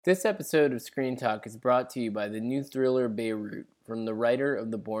This episode of Screen Talk is brought to you by the new thriller Beirut from the writer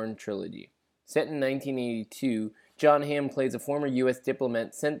of the Bourne trilogy. Set in 1982, John Hamm plays a former U.S.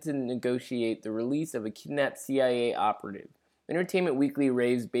 diplomat sent to negotiate the release of a kidnapped CIA operative. Entertainment Weekly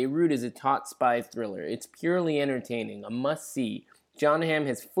raves Beirut is a taut spy thriller. It's purely entertaining, a must-see. John Hamm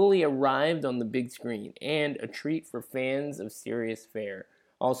has fully arrived on the big screen, and a treat for fans of serious fare.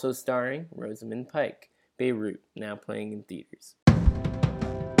 Also starring Rosamund Pike. Beirut, now playing in theaters.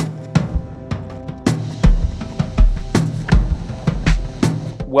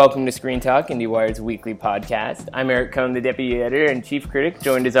 Welcome to Screen Talk, IndieWire's weekly podcast. I'm Eric Cohn, the deputy editor and chief critic,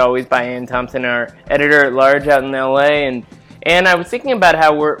 joined as always by Ann Thompson, our editor-at-large out in LA. And I was thinking about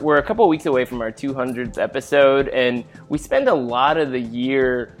how we're a couple weeks away from our 200th episode, and we spend a lot of the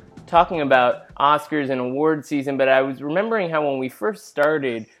year talking about Oscars and award season, but I was remembering how when we first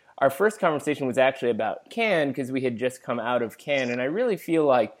started, our first conversation was actually about Cannes, because we had just come out of Cannes, and I really feel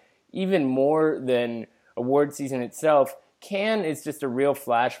like even more than award season itself, Cannes is just a real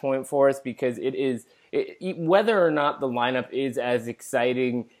flashpoint for us because whether or not the lineup is as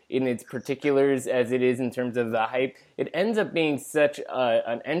exciting in its particulars as it is in terms of the hype, it ends up being such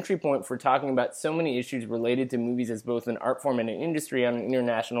an entry point for talking about so many issues related to movies as both an art form and an industry on an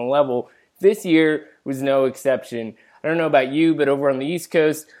international level. This year was no exception. I don't know about you, but over on the East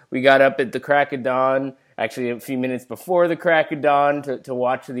Coast, we got up at the crack of dawn, actually a few minutes before the crack of dawn, to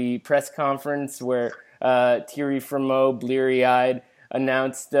watch the press conference where Thierry Frémaux, bleary-eyed,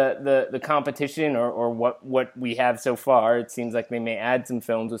 announced the competition or what we have so far. It seems like they may add some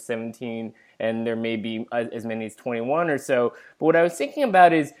films with 17, and there may be as many as 21 or so. But what I was thinking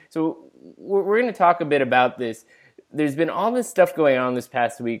about is, so we're going to talk a bit about this. There's been all this stuff going on this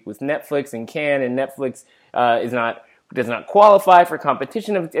past week with Netflix and Cannes, and Netflix does not qualify for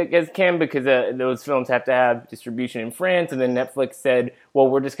competition against Cannes because those films have to have distribution in France. And then Netflix said, well,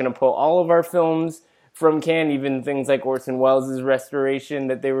 we're just going to pull all of our films from Cannes, even things like Orson Welles' Restoration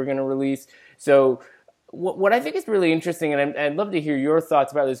that they were going to release. So what I think is really interesting, and I'd love to hear your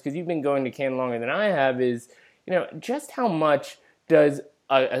thoughts about this because you've been going to Cannes longer than I have, is just how much does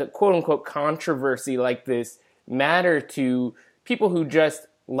a quote-unquote controversy like this matter to people who just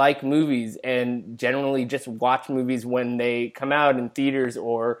like movies and generally just watch movies when they come out in theaters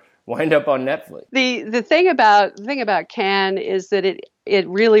or wind up on Netflix? The thing about Cannes is that it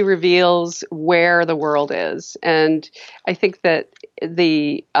really reveals where the world is, and I think that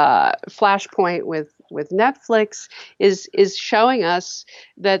the flashpoint with Netflix is showing us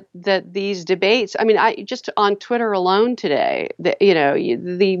that these debates. I mean, I just on Twitter alone today,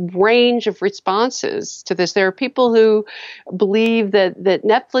 the range of responses to this. There are people who believe that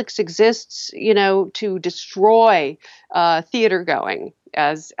Netflix exists, to destroy theater going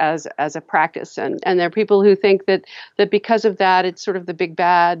as a practice, and there are people who think that because of that it's sort of the big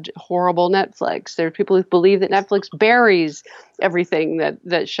bad horrible Netflix. There are people who believe that Netflix buries everything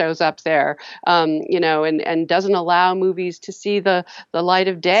that shows up there, and doesn't allow movies to see the light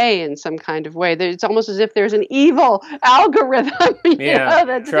of day in some kind of way. It's almost as if there's an evil algorithm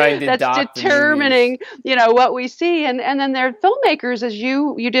that's determining what we see, and then there are filmmakers, as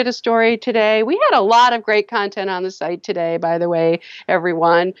you did a story today. We had a lot of great content on the site today, by the way,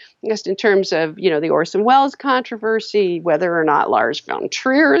 everyone, just in terms of the Orson Welles controversy, whether or not Lars von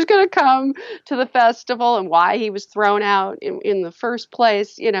Trier is going to come to the festival and why he was thrown out in the first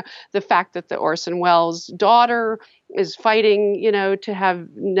place. The fact that the Orson Welles daughter is fighting, to have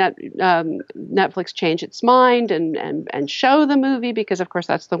Netflix change its mind and show the movie, because of course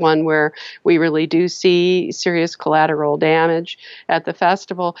that's the one where we really do see serious collateral damage at the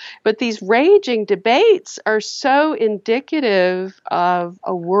festival. But these raging debates are so indicative of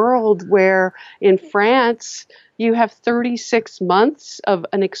a world where in France you have 36 months of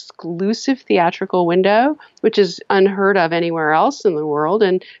an exclusive theatrical window, which is unheard of anywhere else in the world.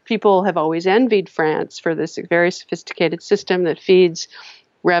 And people have always envied France for this very sophisticated system that feeds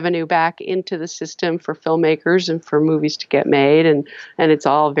revenue back into the system for filmmakers and for movies to get made. And it's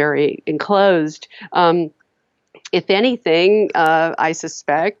all very enclosed. If anything, I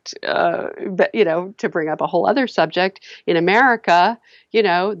suspect, but, to bring up a whole other subject, in America,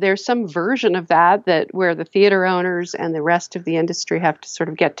 there's some version of that where the theater owners and the rest of the industry have to sort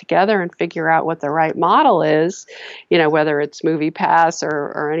of get together and figure out what the right model is, whether it's MoviePass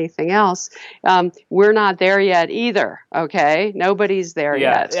or anything else. We're not there yet either, okay? Nobody's there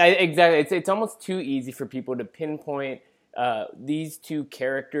yet. Yeah, exactly. It's almost too easy for people to pinpoint these two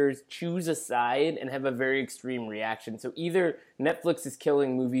characters, choose a side, and have a very extreme reaction. So either Netflix is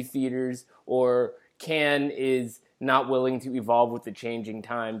killing movie theaters or Cannes is not willing to evolve with the changing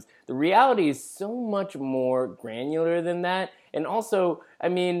times. The reality is so much more granular than that. And also, I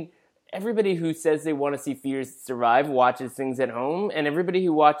mean, everybody who says they want to see Fears survive watches things at home, and everybody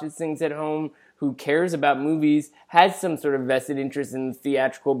who watches things at home who cares about movies has some sort of vested interest in the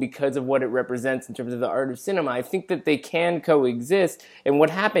theatrical because of what it represents in terms of the art of cinema. I think that they can coexist, and what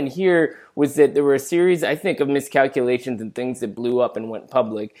happened here was that there were a series, I think, of miscalculations and things that blew up and went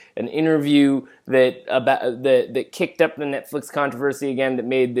public. An interview that kicked up the Netflix controversy again, that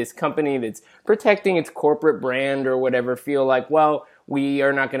made this company that's protecting its corporate brand or whatever feel like, well, we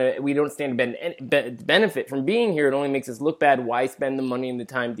don't stand to benefit from being here. It only makes us look bad. Why spend the money and the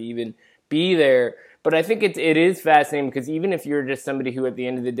time to even be there? But I think it is fascinating because even if you're just somebody who at the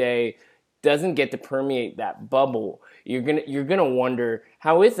end of the day doesn't get to permeate that bubble, you're gonna wonder,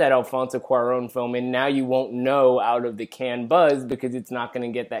 how is that Alfonso Cuarón film? And now you won't know out of the Cannes buzz because it's not going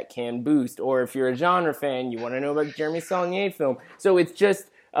to get that Cannes boost. Or if you're a genre fan, you want to know about Jeremy Saulnier film. So it's just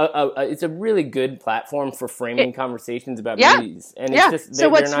it's a really good platform for framing conversations about movies, and it's just they're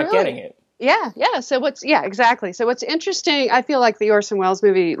not getting it. Yeah. So exactly. So what's interesting, I feel like the Orson Welles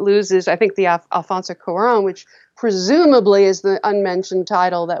movie loses, I think, the Alfonso Cuarón, which presumably is the unmentioned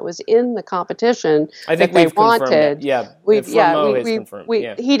title that was in the competition. I think that we've confirmed it. Yeah,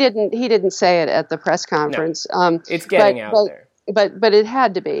 He didn't say it at the press conference. No, it's getting out there. But it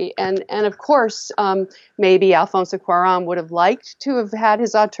had to be, and of course, maybe Alfonso Cuarón would have liked to have had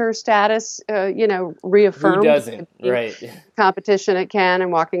his auteur status, reaffirmed. Who doesn't, right? Competition at Cannes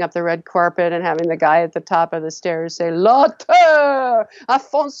and walking up the red carpet and having the guy at the top of the stairs say "L'auteur,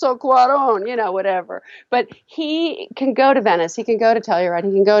 Alfonso Cuarón," whatever. But he can go to Venice, he can go to Telluride,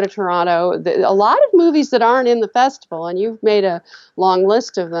 he can go to Toronto. A lot of movies that aren't in the festival, and you've made a long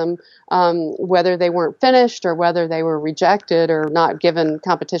list of them, whether they weren't finished or whether they were rejected or not given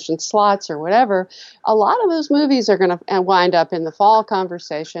competition slots or whatever, a lot of those movies are going to wind up in the fall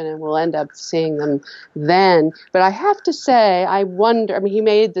conversation, and we'll end up seeing them then. But I have to say, I wonder, he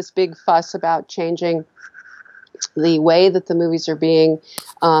made this big fuss about changing the way that the movies are being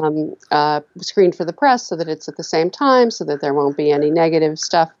screened for the press so that it's at the same time, so that there won't be any negative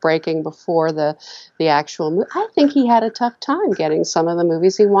stuff breaking before the actual movie. I think he had a tough time getting some of the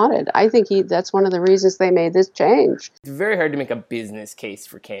movies he wanted. I think that's one of the reasons they made this change. It's very hard to make a business case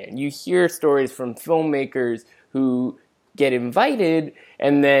for Cannes. You hear stories from filmmakers who get invited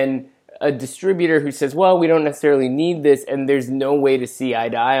and then a distributor who says, well, we don't necessarily need this, and there's no way to see eye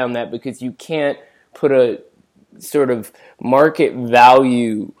to eye on that because you can't put a sort of market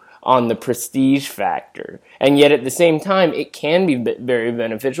value on the prestige factor. And yet at the same time, it can be very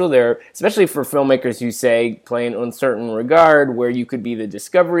beneficial there, especially for filmmakers who say play an uncertain regard, where you could be the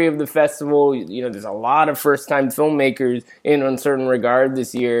discovery of the festival. There's a lot of first-time filmmakers in uncertain regard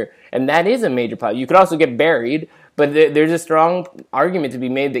this year, and that is a major problem. You could also get buried, but there's a strong argument to be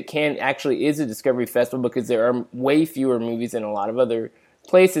made that Cannes actually is a discovery festival because there are way fewer movies than a lot of other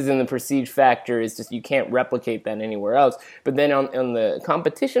places, and the prestige factor is just, you can't replicate that anywhere else. But then on the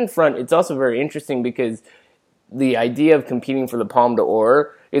competition front, it's also very interesting because the idea of competing for the Palme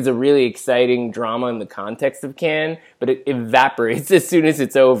d'Or is a really exciting drama in the context of Cannes, but it evaporates as soon as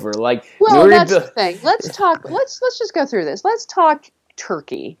it's over. That's the thing. Let's just go through this. Let's talk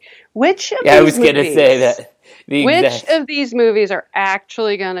Turkey. Which of these movies are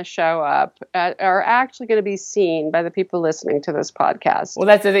actually going to show up, are actually going to be seen by the people listening to this podcast? Well,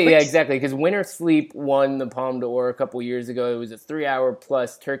 that's the thing. Yeah, exactly. Because Winter Sleep won the Palme d'Or a couple years ago. It was a 3-hour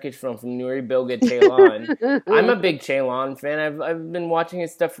plus Turkish film from Nuri Bilge Ceylan. I'm a big Ceylan fan. I've been watching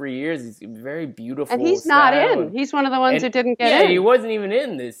his stuff for years. He's very beautiful. And he's not in. He's one of the ones who didn't get in. Yeah, he wasn't even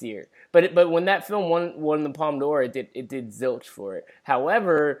in this year. But when that film won the Palme d'Or, it did zilch for it.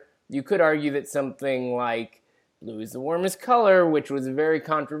 However, you could argue that something like Blue is the Warmest Color, which was a very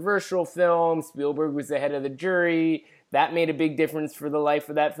controversial film, Spielberg was the head of the jury, that made a big difference for the life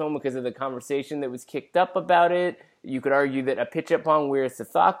of that film because of the conversation that was kicked up about it. You could argue that Apichat Pongwir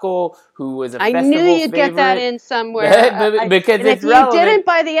Sithakul, who was a festival favorite. I knew you'd get that in somewhere. Because it's relevant. If you didn't,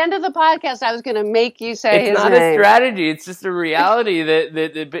 by the end of the podcast, I was going to make you say his name. It's not a strategy. It's just a reality that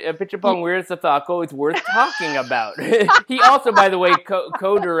Apichat Pongwir Sithakul is worth talking about. He also, by the way,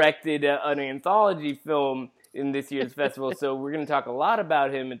 co-directed an anthology film in this year's festival, so we're going to talk a lot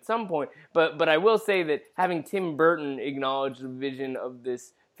about him at some point. But I will say that having Tim Burton acknowledge the vision of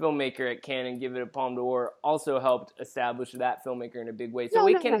this filmmaker at Cannes and give it a Palme d'Or also helped establish that filmaker in a big way. So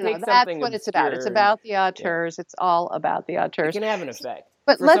it can take something. That's what it's about. It's about the auteurs. Yeah. It's all about the auteurs. It can have an effect.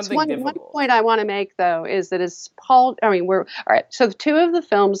 But one point I want to make, though, is that all right. So the two of the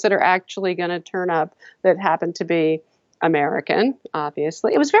films that are actually going to turn up that happen to be American,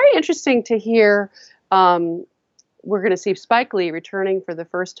 obviously. It was very interesting to hear we're going to see Spike Lee returning for the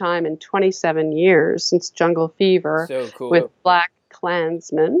first time in 27 years since Jungle Fever So cool. with Black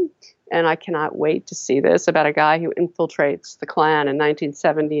Klansman. And I cannot wait to see this about a guy who infiltrates the Klan in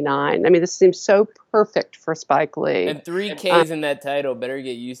 1979. I mean, this seems so perfect for Spike Lee. And 3 Ks in that title, better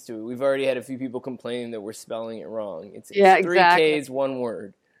get used to it. We've already had a few people complaining that we're spelling it wrong. It's 3 exactly. Ks, one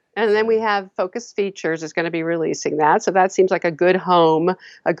word. And then we have Focus Features is going to be releasing that, so that seems like a good home,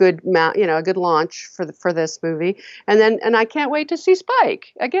 a good a good launch for this movie. And I can't wait to see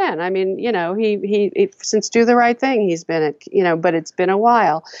Spike again. I mean, he since Do the Right Thing, he's been at but it's been a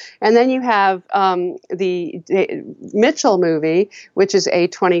while. And then you have the Mitchell movie, which is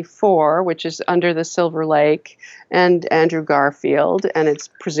A24, which is Under the Silver Lake, and Andrew Garfield, and it's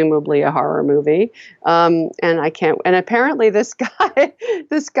presumably a horror movie. And apparently this guy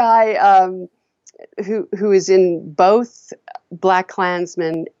who is in both Black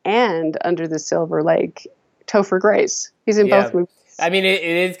Klansman and Under the Silver Lake, Topher Grace. He's in both movies. I mean, it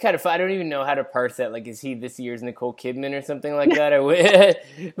is kind of fun. I don't even know how to parse that. Like, is he this year's Nicole Kidman or something like that?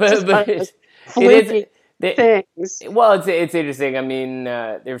 Things. Well, it's interesting. I mean,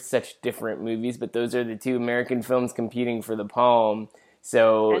 they're such different movies, but those are the two American films competing for the Palm.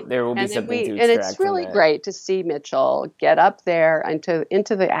 So there will be something to extract. And it's really great to see Mitchell get up there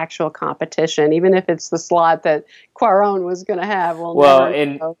into the actual competition, even if it's the slot that Cuarón was going to have.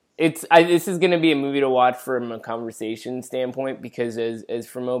 This is going to be a movie to watch from a conversation standpoint because, as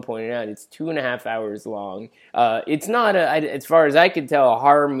Framo pointed out, it's 2.5 hours long. It's not as far as I could tell, a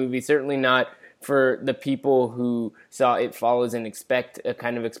horror movie. Certainly not for the people who saw It Follows and expect a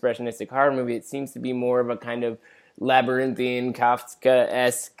kind of expressionistic horror movie. It seems to be more of a kind of labyrinthian,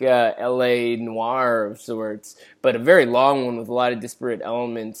 Kafka-esque L.A. noir of sorts, but a very long one with a lot of disparate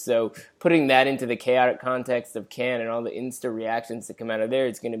elements. So putting that into the chaotic context of Cannes and all the insta reactions that come out of there,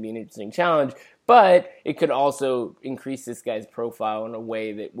 it's going to be an interesting challenge. But it could also increase this guy's profile in a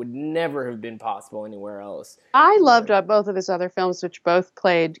way that would never have been possible anywhere else. I loved both of his other films, which both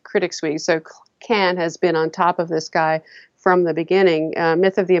played Critics' Week. So Cannes has been on top of this guy from the beginning.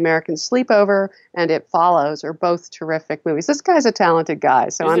 Myth of the American Sleepover and It Follows are both terrific movies. This guy's a talented guy,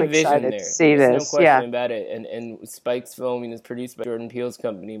 so I'm excited to see this. No question about it. And Spike's film is produced by Jordan Peele's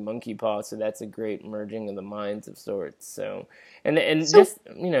company, Monkey Paw, so that's a great merging of the minds of sorts. So, having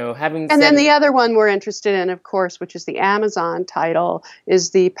and then the other one we're interested in, of course, which is the Amazon title, is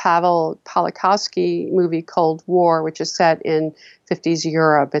the Pavel Pawlikowski movie Cold War, which is set in 50s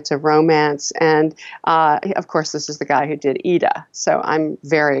Europe. It's a romance, and of course, this is the guy who did Ida. So I'm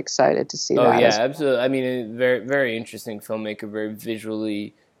very excited to see that. Oh yeah, absolutely. I mean, a very, very interesting filmmaker, very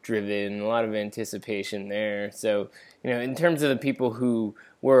visually driven, a lot of anticipation there. So in terms of the people who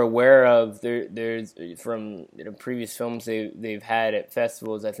we're aware of, there's from previous films they've had at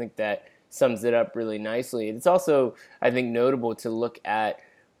festivals. I think that sums it up really nicely. It's also, I think, notable to look at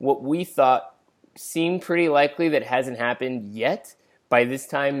what we thought seemed pretty likely that hasn't happened yet. By this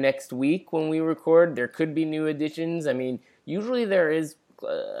time next week when we record, there could be new additions. I mean, usually there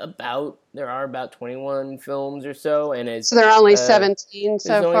are about 21 films or so, and so there are only 17 so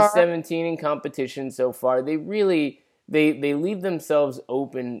far. There's only 17 in competition so far. They really they leave themselves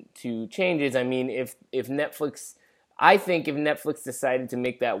open to changes. I mean, if Netflix decided to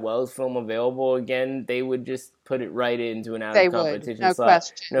make that Wells film available again, they would just put it right into an out-of-competition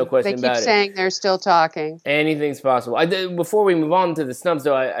slot. No question about it. They keep saying they're still talking. Anything's possible. Before we move on to the snubs,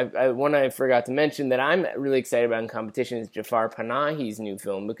 though, one I forgot to mention that I'm really excited about in competition is Jafar Panahi's new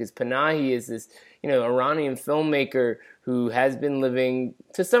film, because Panahi is this Iranian filmmaker who has been living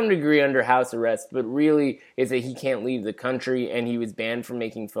to some degree under house arrest, but really is that he can't leave the country, and he was banned from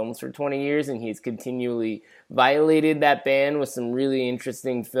making films for 20 years, and he's continually violated that ban with some really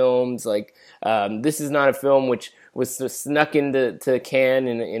interesting films. Like this is not a film which was snuck into Cannes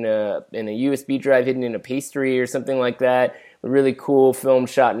in a USB drive hidden in a pastry or something like that. A really cool film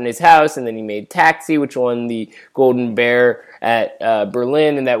shot in his house, and then he made Taxi, which won the Golden Bear at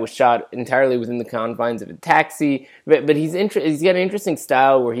Berlin, and that was shot entirely within the confines of a taxi. But he's got an interesting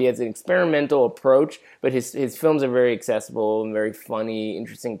style where he has an experimental approach, but his films are very accessible and very funny,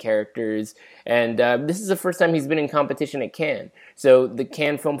 interesting characters. And this is the first time he's been in competition at Cannes. So the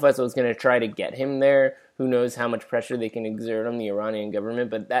Cannes Film Festival is going to try to get him there. Who knows how much pressure they can exert on the Iranian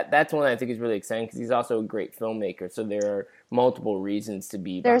government, but that's one I think is really exciting because he's also a great filmmaker, so there are multiple reasons to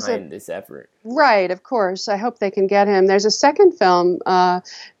be behind this effort. Right, of course. I hope they can get him. There's a second film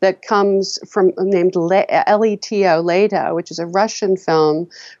that comes from named Leto, which is a Russian film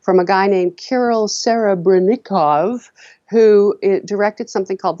from a guy named Kirill Serebrennikov, who directed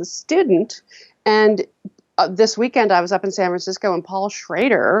something called The Student, and this weekend I was up in San Francisco and Paul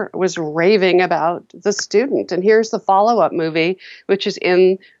Schrader was raving about The Student. And here's the follow-up movie, which is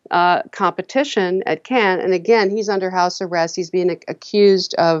in competition at Cannes. And again, he's under house arrest. He's being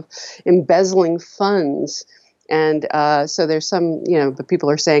accused of embezzling funds. And so there's some, but people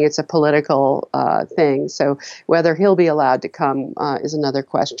are saying it's a political thing. So whether he'll be allowed to come is another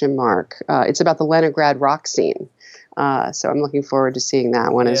question mark. It's about the Leningrad rock scene. So I'm looking forward to seeing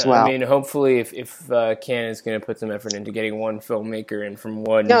that one as well. I mean, hopefully if Cannes is going to put some effort into getting one filmmaker in from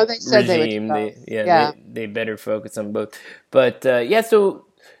one they said regime, they better focus on both. But so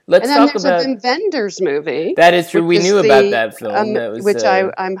let's talk about the Vendors movie. That is true. We knew about that film.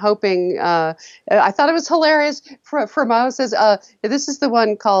 I'm hoping. I thought it was hilarious. Fremo says this is the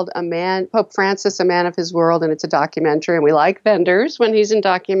one called Pope Francis, A Man of His World, and it's a documentary. And we like Vendors when he's in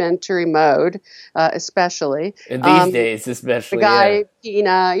documentary mode, especially. And these days, especially. The guy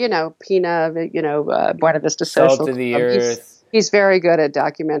Pina, Buena Vista Social Salt of the Earth. He's very good at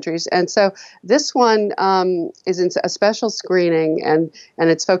documentaries. And so this one is in a special screening and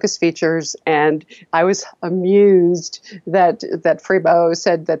it's focus features. And I was amused that Frebo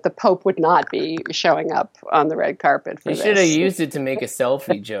said that the Pope would not be showing up on the red carpet for this. He should have used it to make a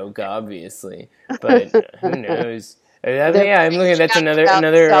selfie joke, obviously. But who knows? I'm looking at that's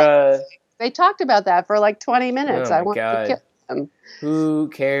another They talked about that for like 20 minutes. Oh I wanted to kill them. Who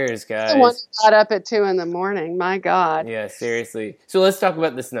cares, guys? The one who got up at 2 a.m. My God. Yeah, seriously. So let's talk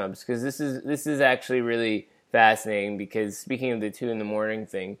about the snubs, because this is actually really fascinating. Because speaking of the 2 a.m.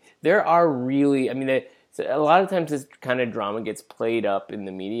 thing, there are really, a lot of times this kind of drama gets played up in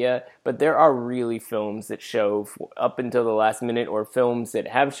the media, but there are really films that show up until the last minute, or films that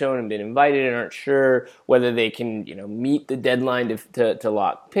have shown and been invited and aren't sure whether they can, meet the deadline to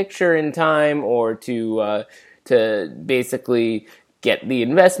lock picture in time, or to basically get the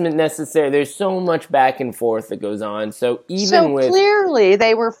investment necessary. There's so much back and forth that goes on. So clearly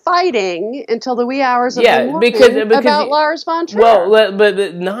they were fighting until the wee hours of the morning because about Lars von Trier. Well,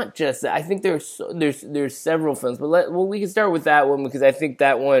 but not just that. I think there's several films, but we can start with that one, because I think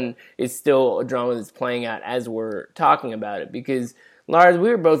that one is still a drama that's playing out as we're talking about it. Because Lars, we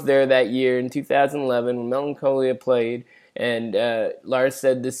were both there that year in 2011 when Melancholia played, and Lars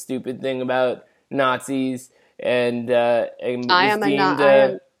said this stupid thing about Nazis. And I am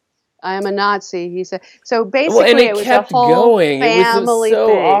a Nazi, he said. So basically, it was a whole going. family it was so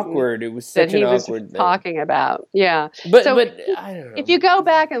thing awkward. It was such an awkward thing. Talking about, yeah. But I don't know. If you go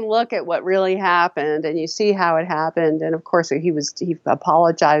back and look at what really happened, and you see how it happened, and of course he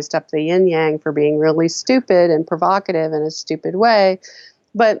apologized up the yin yang for being really stupid and provocative in a stupid way.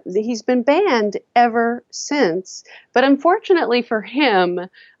 But he's been banned ever since. But unfortunately for him,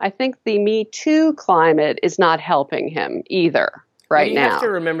 I think the Me Too climate is not helping him either now. You have to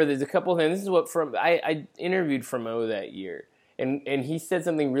remember there's a couple of things. This is what I interviewed Fremo that year. And he said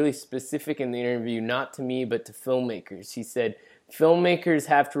something really specific in the interview, not to me, but to filmmakers. He said, filmmakers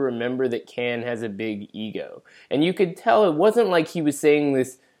have to remember that Cannes has a big ego. And you could tell it wasn't like he was saying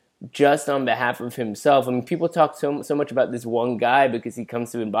this just on behalf of himself. People talk so much about this one guy because he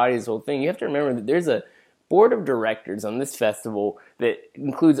comes to embody this whole thing. You have to remember that there's a board of directors on this festival that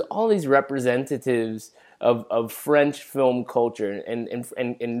includes all these representatives of French film culture.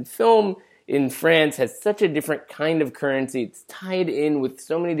 And film in France has such a different kind of currency. It's tied in with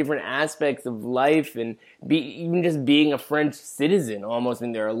so many different aspects of life, and even just being a French citizen almost.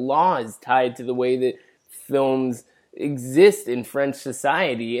 There are laws tied to the way that films exist in French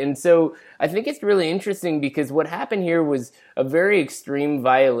society. And so I think it's really interesting, because what happened here was a very extreme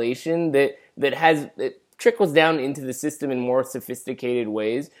violation that trickles down into the system in more sophisticated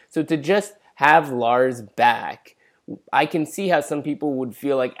ways. So to just have Lars back, I can see how some people would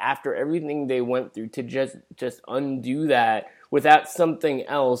feel like after everything they went through, to just undo that without something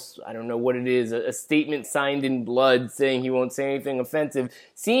else, I don't know what it is, a statement signed in blood saying he won't say anything offensive,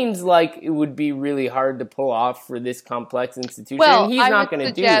 seems like it would be really hard to pull off for this complex institution. Well, and he's not going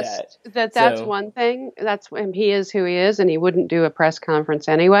to do that. That's one thing. That's when he is who he is, and he wouldn't do a press conference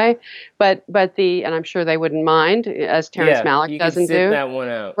anyway. But and I'm sure they wouldn't mind, as Terrence Malick doesn't do. Yeah, that one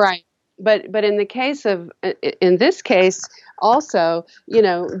out. Right. But in this case, also,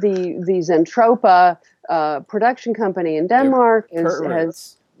 the Zentropa production company in Denmark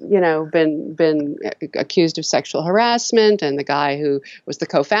has been accused of sexual harassment, and the guy who was the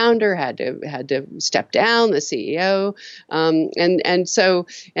co-founder had to step down, the CEO,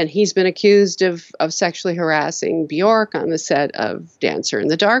 and he's been accused of sexually harassing Bjork on the set of Dancer in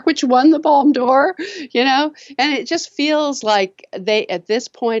the Dark, which won the Palme d'Or, and it just feels like they, at this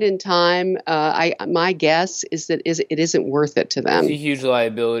point in time, my guess is that it isn't worth it to them. It's a huge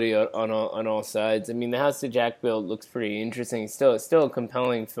liability on all sides. I mean, The House that Jack Built looks pretty interesting. It's still a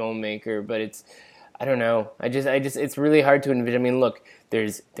compelling filmmaker, but I don't know. It's really hard to envision. I mean, look,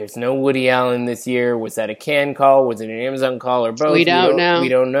 there's no Woody Allen this year. Was that a Cannes call? Was it an Amazon call, or both? We don't know. We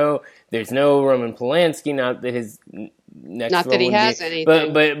don't know. There's no Roman Polanski. Not that his next. Not that he has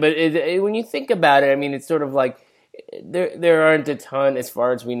anything. But when you think about it, I mean, it's sort of like there aren't a ton, as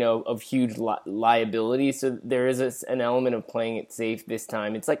far as we know, of huge liability. So there is an element of playing it safe this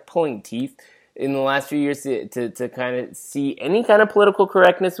time. It's like pulling teeth in the last few years to kind of see any kind of political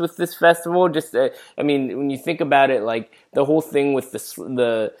correctness with this festival. Just, I mean, when you think about it, like the whole thing with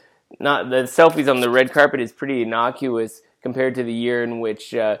the selfies on the red carpet is pretty innocuous compared to the year in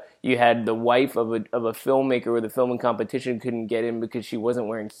which you had the wife of a filmmaker where the film and competition couldn't get in because she wasn't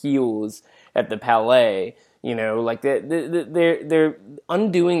wearing heels at the Palais. Like they're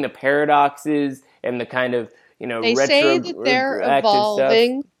undoing the paradoxes and the kind of they say that they're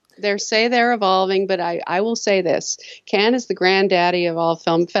evolving. Stuff. They say they're evolving, but I will say this: Cannes is the granddaddy of all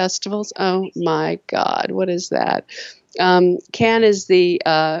film festivals. Oh my God, what is that? Cannes is the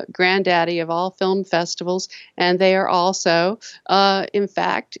granddaddy of all film festivals, and they are also, in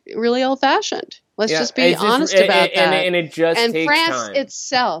fact, really old-fashioned. Let's just be honest about that. And it just takes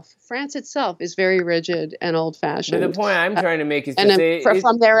time. France itself is very rigid and old-fashioned. But the point I'm trying to make is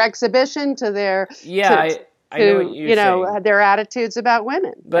from their exhibition to their I know what you're saying. Their attitudes about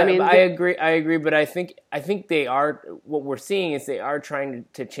women. But I agree. But I think they are. What we're seeing is they are trying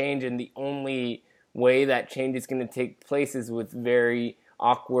to change, and the only way that change is going to take place is with very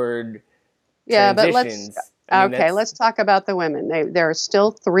awkward transitions. But let's talk about the women. There are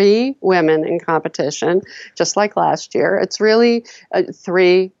still 3 women in competition, just like last year. It's really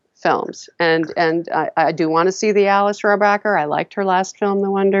 3 films, and I do want to see the Alice Rohrbacher. I liked her last film, The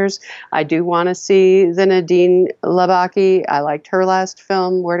Wonders. I do want to see the Nadine Labaki. I liked her last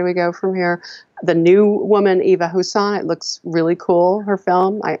film. Where do we go from here? The new woman, Eva Husson. It looks really cool. Her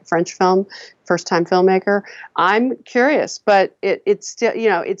film, French film, first-time filmmaker. I'm curious, but it's still,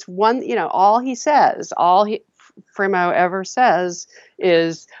 it's one. All Frimo ever says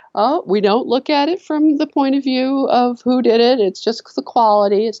is, oh, we don't look at it from the point of view of who did it. It's just the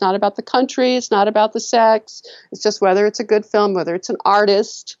quality. It's not about the country. It's not about the sex. It's just whether it's a good film, whether it's an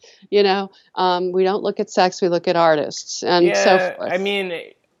artist. We don't look at sex. We look at artists and so forth. I mean,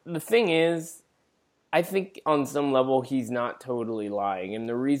 the thing is, I think on some level he's not totally lying. And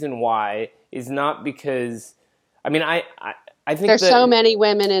the reason why is not because, I mean, I think there's so many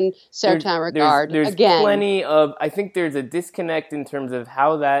women in certain regard. There's plenty of, I think there's a disconnect in terms of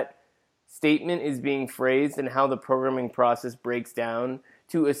how that statement is being phrased and how the programming process breaks down.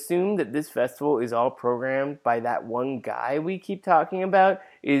 To assume that this festival is all programmed by that one guy we keep talking about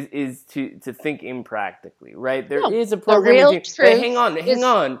is to think impractically, right? There is a programming team. Hang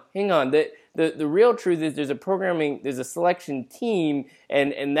on. The real truth is there's a selection team,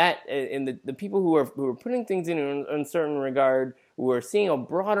 and the people who are putting things in a certain regard, who are seeing a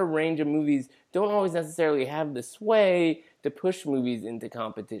broader range of movies, don't always necessarily have the sway to push movies into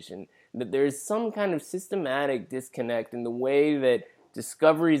competition. That there's some kind of systematic disconnect in the way that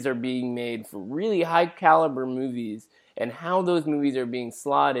discoveries are being made for really high caliber movies and how those movies are being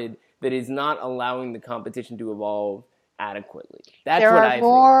slotted that is not allowing the competition to evolve adequately. That's what I think. There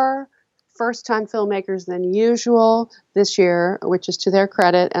are more first-time filmmakers than usual this year, which is to their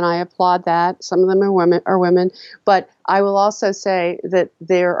credit, and I applaud that. Some of them are women, but I will also say that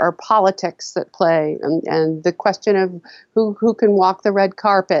there are politics that play, and the question of who can walk the red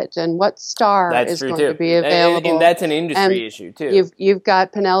carpet and what star is going to be available. And that's an industry issue too. You've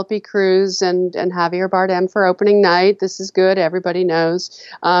got Penelope Cruz and Javier Bardem for opening night. This is good. Everybody knows,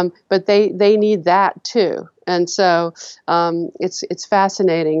 but they need that too. And so it's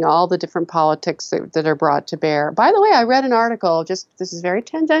fascinating, all the different politics that are brought to bear. By the way, I read an article, this is very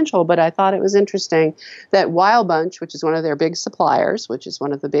tangential, but I thought it was interesting, that Wild Bunch, which is one of their big suppliers, which is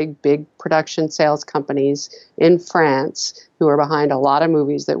one of the big production sales companies in France, who are behind a lot of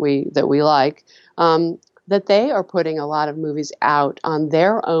movies that we like, that they are putting a lot of movies out on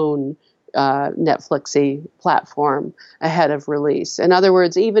their own Netflixy platform ahead of release. In other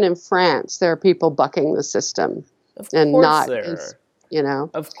words, even in France, there are people bucking the system. Of course there are. you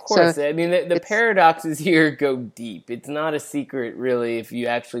know. Of course. So I mean, the paradoxes here go deep. It's not a secret, really, if you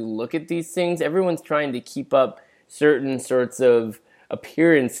actually look at these things. Everyone's trying to keep up certain sorts of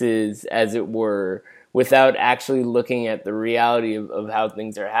appearances, as it were, without actually looking at the reality of how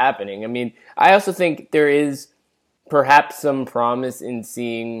things are happening. I mean, I also think there is perhaps some promise in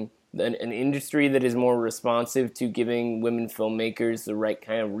seeing an industry that is more responsive to giving women filmmakers the right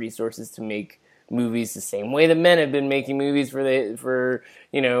kind of resources to make movies the same way that men have been making movies for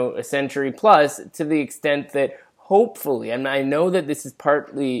a century plus, to the extent that hopefully, and I know that this is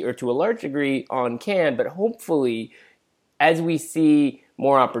partly or to a large degree on Cannes, but hopefully as we see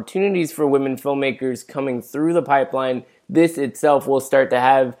more opportunities for women filmmakers coming through the pipeline, this itself will start to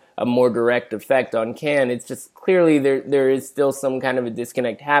have a more direct effect on Cannes. It's just clearly there is still some kind of a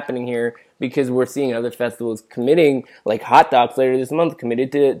disconnect happening here, because we're seeing other festivals committing, like Hot Docs later this month,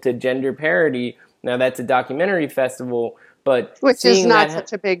 committed to gender parity. Now that's a documentary festival, but which is not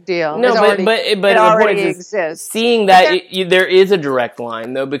such a big deal. No, but it the already point is exists. Seeing that there is a direct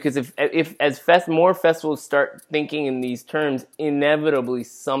line, though, because if more festivals start thinking in these terms, inevitably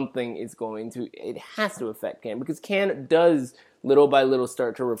something is it has to affect Cannes, because Cannes does little by little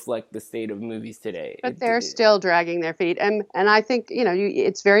start to reflect the state of movies today. But they're still dragging their feet. And I think,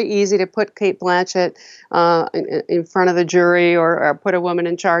 it's very easy to put Cate Blanchett in front of the jury, or put a woman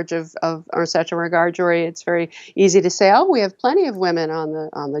in charge of or such a regard jury. It's very easy to say, oh, we have plenty of women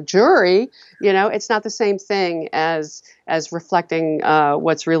on the jury. It's not the same thing as reflecting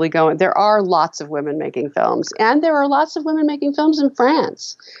what's really going. There are lots of women making films, and there are lots of women making films in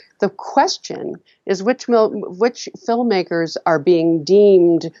France. The question is which filmmakers are being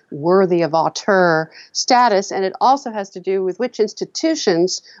deemed worthy of auteur status, and it also has to do with which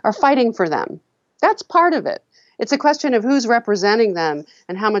institutions are fighting for them. That's part of it. It's a question of who's representing them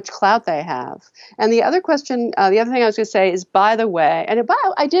and how much clout they have. And the other question, the other thing I was going to say is, by the way, and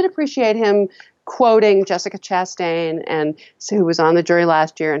I did appreciate him quoting Jessica Chastain, who was on the jury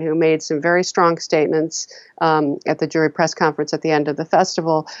last year and who made some very strong statements at the jury press conference at the end of the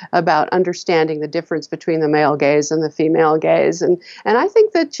festival about understanding the difference between the male gaze and the female gaze. And I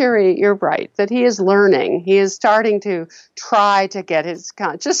think that, Jerry, you're right, that he is learning. He is starting to try to get his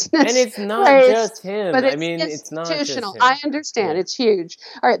consciousness. And it's not just him. But it's not just him. I understand. Yeah. It's huge.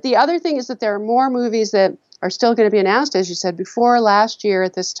 All right. The other thing is that there are more movies that are still going to be announced, as you said before. Last year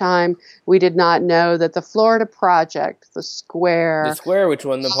at this time, we did not know that the Florida Project, The Square, which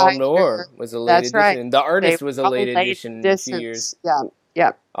won the Palme d'Or, was a late edition. Right. The Artist was a late edition in a few years.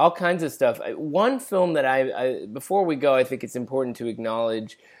 Yeah. All kinds of stuff. One film that I before we go, I think it's important to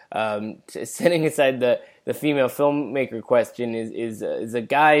acknowledge, setting aside the female filmmaker question, is a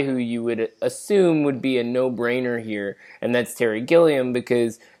guy who you would assume would be a no-brainer here, and that's Terry Gilliam,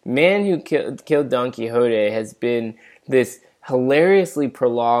 because Man Who Killed Don Quixote has been this hilariously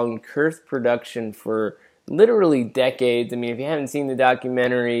prolonged, cursed production for literally decades. I mean, if you haven't seen the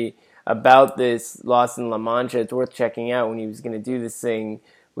documentary about this, Lost in La Mancha, it's worth checking out, when he was going to do this thing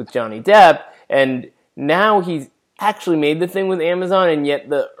with Johnny Depp, and now he's actually made the thing with Amazon, and yet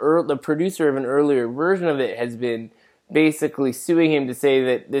the producer of an earlier version of it has been basically suing him to say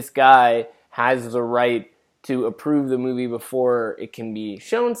that this guy has the right to approve the movie before it can be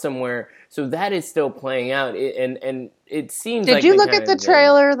shown somewhere. So that is still playing out, and it seems like... Did you look at the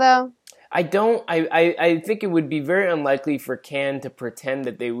trailer, though? I don't. I think it would be very unlikely for Cannes to pretend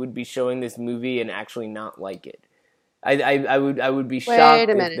that they would be showing this movie and actually not like it. I would be shocked. Wait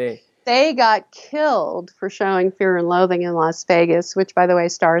a minute. They got killed for showing Fear and Loathing in Las Vegas, which, by the way,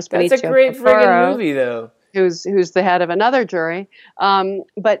 stars Benicio That's a great friggin' movie, though. Who's the head of another jury.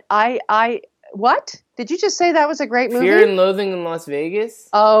 But what? Did you just say that was a great movie? Fear and Loathing in Las Vegas?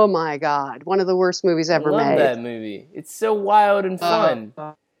 Oh, my God. One of the worst movies ever made. I love that movie. It's so wild and fun.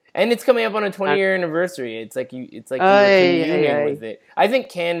 And it's coming up on a 20-year anniversary. It's like you're communing with it. I think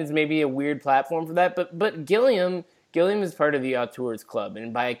Cannes is maybe a weird platform for that, but Gilliam is part of the Auteurs Club,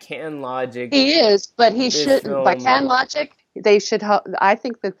 and by Cannes logic, he is. But he should. By Cannes logic, they should. I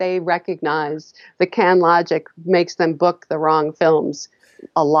think that they recognize the Cannes logic makes them book the wrong films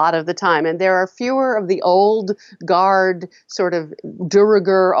a lot of the time, and there are fewer of the old guard sort of de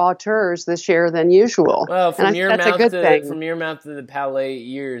rigueur auteurs this year than usual. Well, from your mouth to the Palais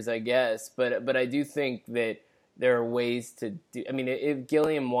ears, I guess. But I do think that there are ways to do. I mean, if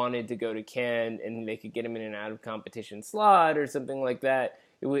Gilliam wanted to go to Cannes and they could get him in an out of competition slot or something like that,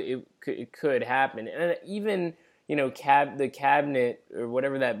 it could happen. And even the Cabinet, or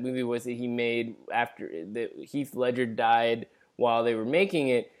whatever that movie was that he made after Heath Ledger died while they were making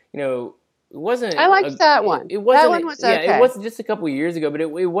it, it wasn't. I liked that one. It wasn't. That one was okay. Yeah, it was just a couple years ago, but it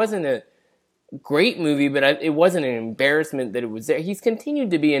wasn't great movie, but it wasn't an embarrassment that it was there. He's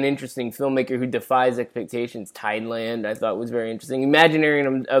continued to be an interesting filmmaker who defies expectations. Tideland, I thought, was very interesting.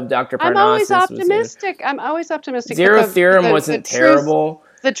 Imaginarium of Dr. Parnassus. I'm always optimistic. Zero Theorem wasn't terrible.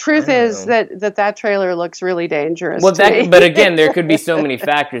 The truth is that trailer looks really dangerous. Well, but again, there could be so many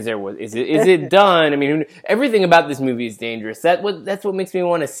factors there. Is it done? I mean, everything about this movie is dangerous. That's what makes me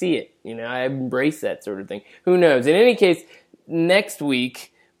want to see it. I embrace that sort of thing. Who knows? In any case, next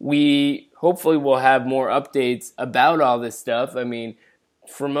week we hopefully will have more updates about all this stuff. I mean,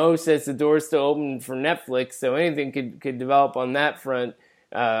 Framo says the door's still open for Netflix, so anything could develop on that front.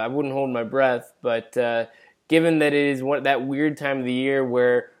 I wouldn't hold my breath, but given that it is that weird time of the year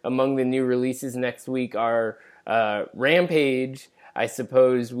where among the new releases next week are Rampage, I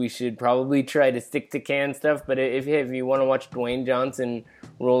suppose we should probably try to stick to canned stuff. But if you want to watch Dwayne Johnson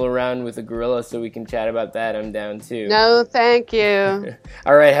roll around with a gorilla so we can chat about that, I'm down too. No, thank you.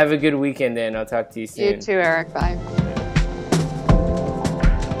 All right, have a good weekend, Dan. I'll talk to you soon. You too, Eric. Bye.